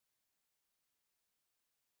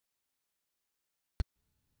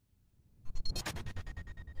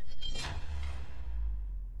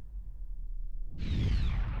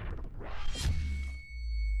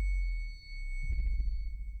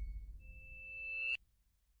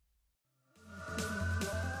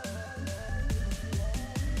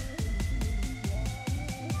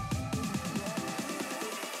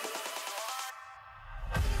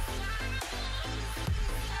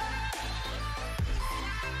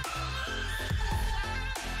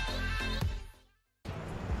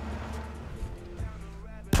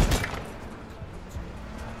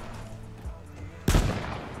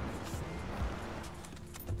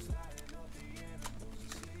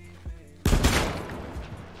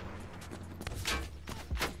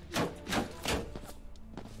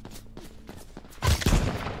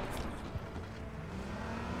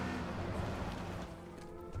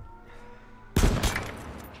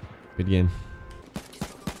game.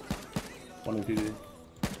 1 and 2 D.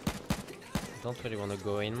 Don't really want to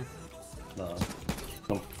go in. No.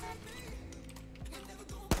 No.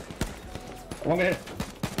 One hit.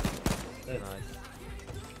 Nice.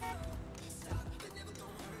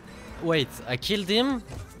 Wait, I killed him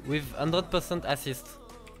with 100% assist.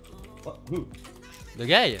 What? Who? The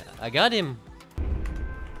guy, I got him.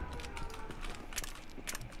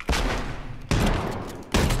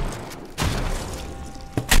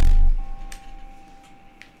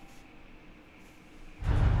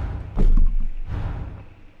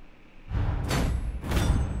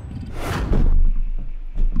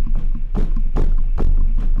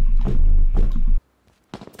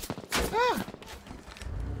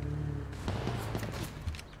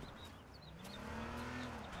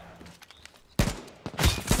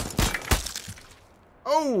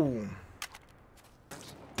 Oh!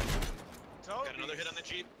 Got another hit on the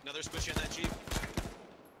Jeep. Another squishy on that Jeep.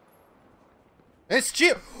 It's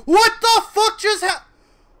Jeep. What the fuck just happened?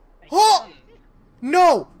 Oh!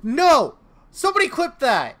 No! No! Somebody clip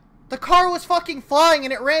that! The car was fucking flying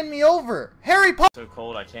and it ran me over! Harry Potter! So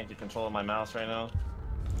cold, I can't get control of my mouse right now.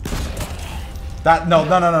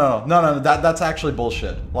 That's actually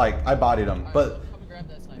bullshit. Like, I bodied him, but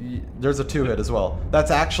there's a 2-hit as well.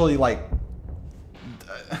 That's actually like...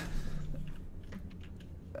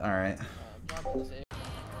 Alright.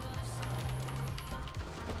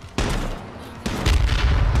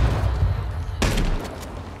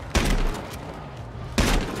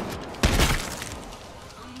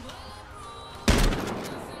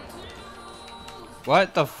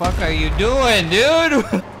 What the fuck are you doing, dude?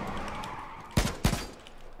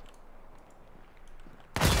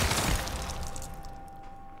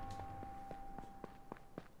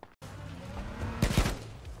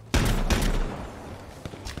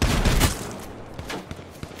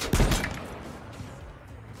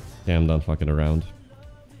 Yeah, I'm done fucking around.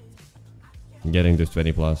 I'm getting this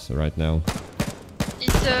 20 plus right now.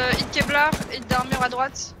 Hit Kevlar, hit d'armure à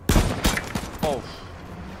droite. Oh.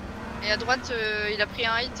 Et à droite, il a pris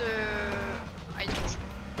un hit rouge.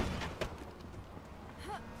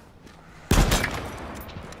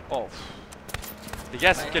 Oh. Les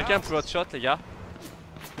gars, si quelqu'un peut Oddshots, les gars.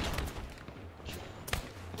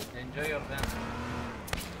 Enjoy your dance.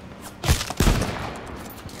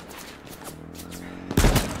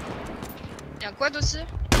 Y'a un quad aussi?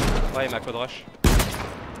 Ouais, il m'a quad rush.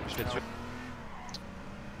 Je l'ai tué.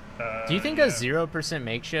 Do you think a 0%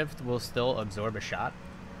 makeshift will still absorb a shot?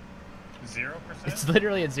 0%? It's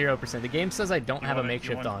literally at 0%. The game says I don't have a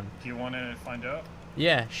makeshift on. Do you want to find out?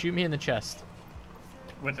 Yeah, shoot me in the chest.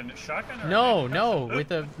 With a shotgun? Or No,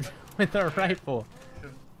 with a rifle.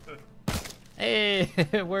 Hey,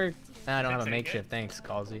 it worked. I don't have a makeshift. Thanks,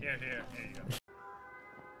 Calzy. Here you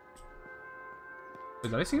go.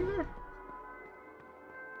 Did I see him there?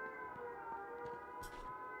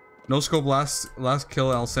 No scope last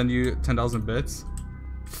kill, I'll send you 10,000 bits.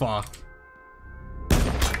 Fuck.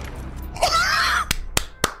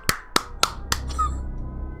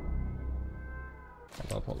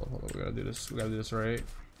 Hold up. We gotta do this right.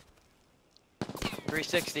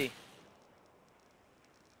 360.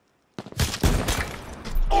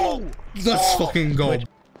 Oh! Let's fucking go.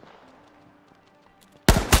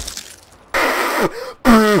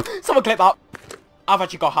 Someone clip out. I've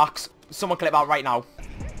actually got hacks. Someone clip out right now.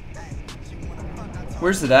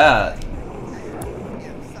 Where's it at?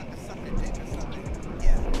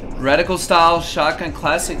 Radical style shotgun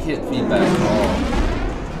classic hit feedback. Oh.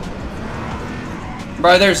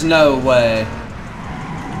 Bro, there's no way.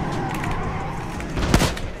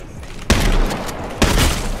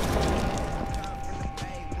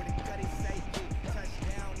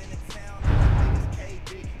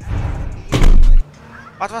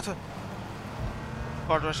 Warte.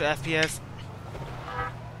 Hard rush FPS.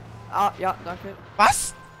 Ah, ja, danke.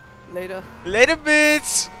 Was? Later. Later,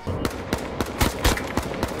 bitch!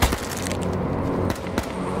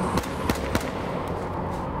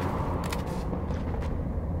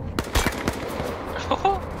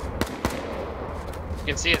 You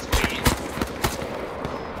can see his feet.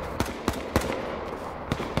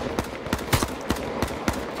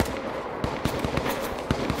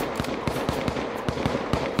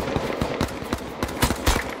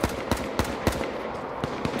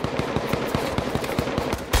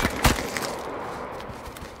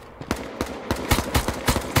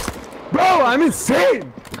 Bro, I'm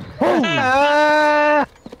insane! Holy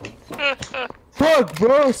fuck,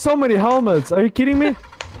 bro! So many helmets. Are you kidding me?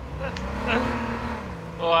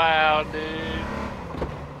 Wow, dude.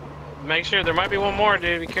 Make sure there might be one more,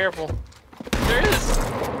 dude. Be careful. There is.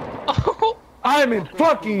 Oh. I'm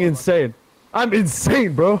fucking insane. I'm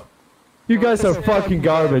insane, bro. You guys are fucking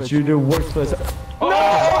garbage. You're the worst place. No!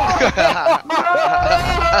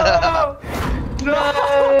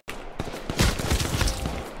 No!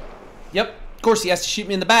 Yep, of course he has to shoot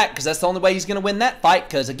me in the back, because that's the only way he's gonna win that fight,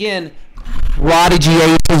 because again... Prodigy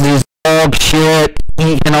Aces is dog shit.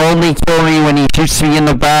 He can only kill me when he shoots me in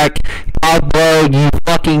the back. God, bro, you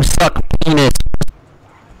fucking suck penis.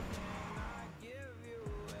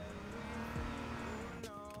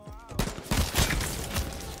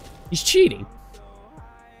 He's cheating.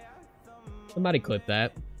 Somebody clip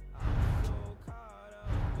that.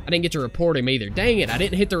 I didn't get to report him either. Dang it, I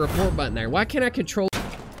didn't hit the report button there. Why can't I control...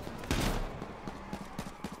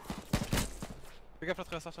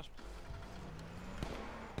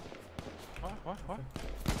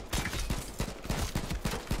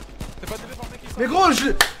 Mais gros,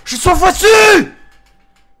 je suis 100 fois dessus!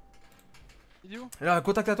 Il est où? Il a un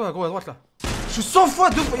contact à toi, gros, à droite là. Je suis 100 fois,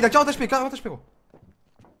 il a 40 HP, 40 HP, gros.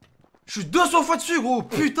 Je suis 200 fois dessus, gros,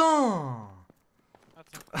 putain!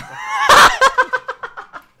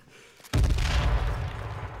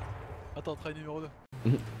 Attends, try numéro 2.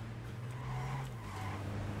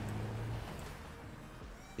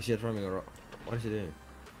 Is he running around? What is he doing?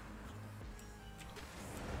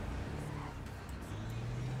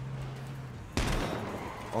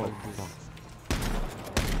 Oh, fuck.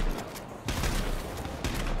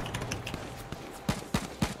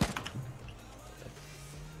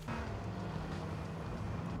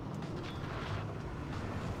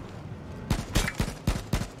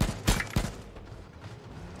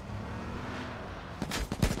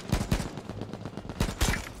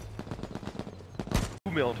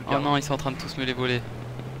 Mais en tout cas. Oh non, ils sont en train de tous me les voler.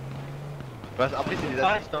 Bah, après, c'est des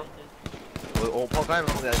assists, hein. On prend quand même,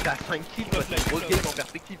 on est à 5 kills, quoi. C'est une grosse game en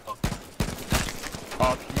perspective. Hein.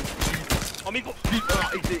 Oh, clip. Oh, mais gros. Clip,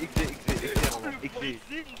 exé.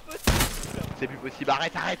 C'est plus possible.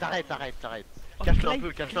 Arrête. Cache-le un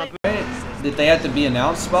peu, Did they have to be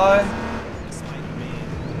announced by?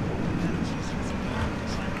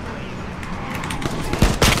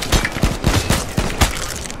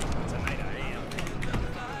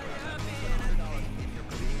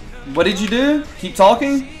 What did you do? Keep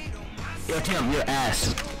talking? Yo, Tim, your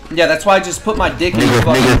ass. Yeah, that's why I just put my dick in your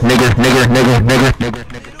Nigger.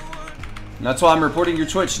 That's why I'm reporting your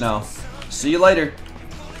Twitch now. See you later.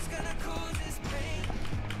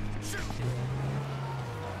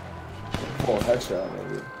 Oh, headshot,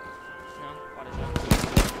 maybe.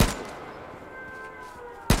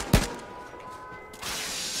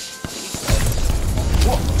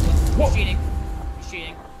 He's cheating. He's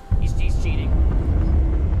cheating. He's cheating.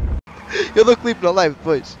 Eu dou clipe na live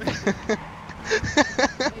depois.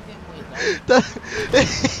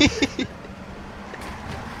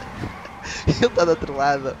 Ele está da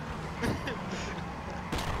trollada.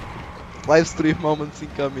 Live stream moments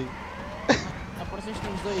incoming. Apareceste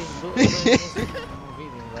nos dois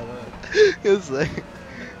vídeos. Eu sei.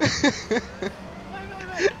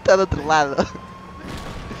 Está da trollada.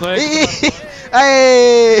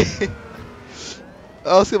 Ei!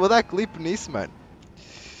 Oh, você vai dar clipe nisso, mano?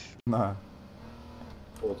 Nej.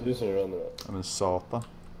 2000 är det nu då. Ja, men satan.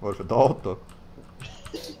 Vad är det för dator?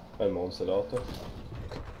 En monsterdator.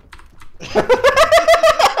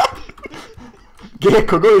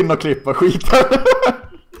 GK, gå in och klippa skiten.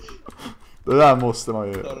 Det där måste man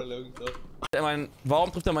ju. Ta det lugnt då.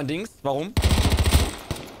 Warum trifft er mein Dings? Warum?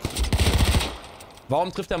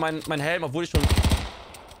 Warum trifft er mein Helm, obwohl ich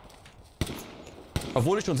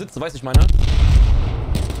schon sitze, weißt du, ich meine?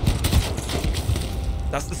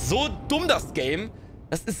 Das ist so dumm, das Game.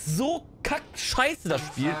 Das ist so kack scheiße, das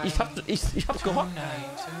Spiel. Ich hab's gerockt.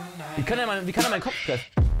 Wie kann er meinen Kopf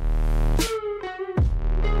treffen?